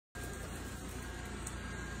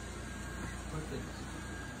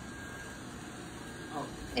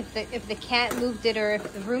If the cat moved it or if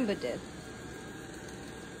the Roomba did.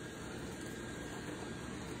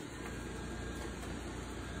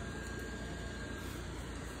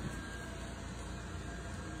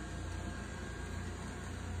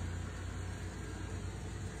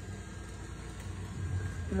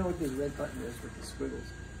 You know what the red button is with the squiggles?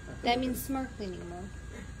 That means smart cleaning mode.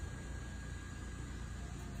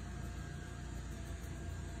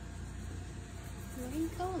 Where are you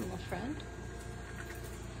going, my friend?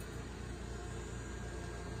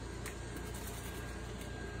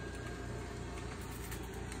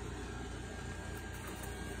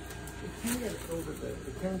 It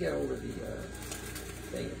can get over the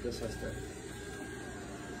thing. It just has to.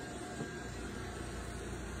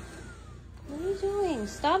 What are you doing?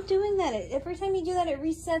 Stop doing that. Every time you do that, it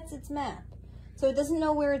resets its map. So it doesn't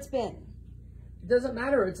know where it's been. It doesn't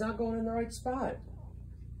matter. It's not going in the right spot.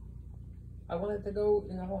 I want it to go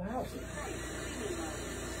in the whole house.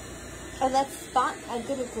 Oh, that's spot. I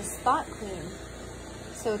did it to spot clean.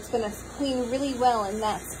 So it's going to clean really well in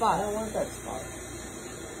that spot. I don't want that spot.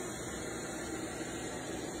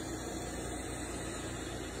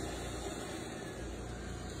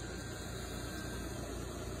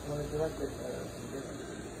 I want to direct it.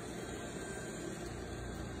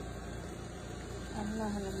 I don't know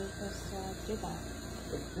how to make this do that.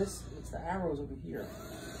 It's the arrows over here.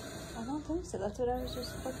 I don't think so. That's what I was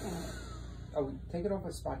just clicking at. Oh, take it off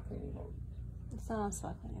of spot cleaning mode. It's not on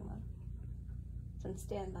spot cleaning mode. It's on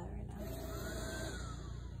standby right now.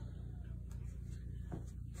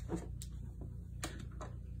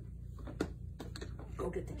 Go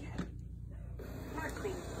get the cat. Smart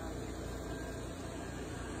clean.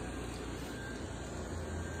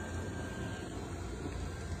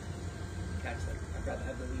 Cat's like, I'd rather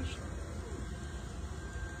have the leash on.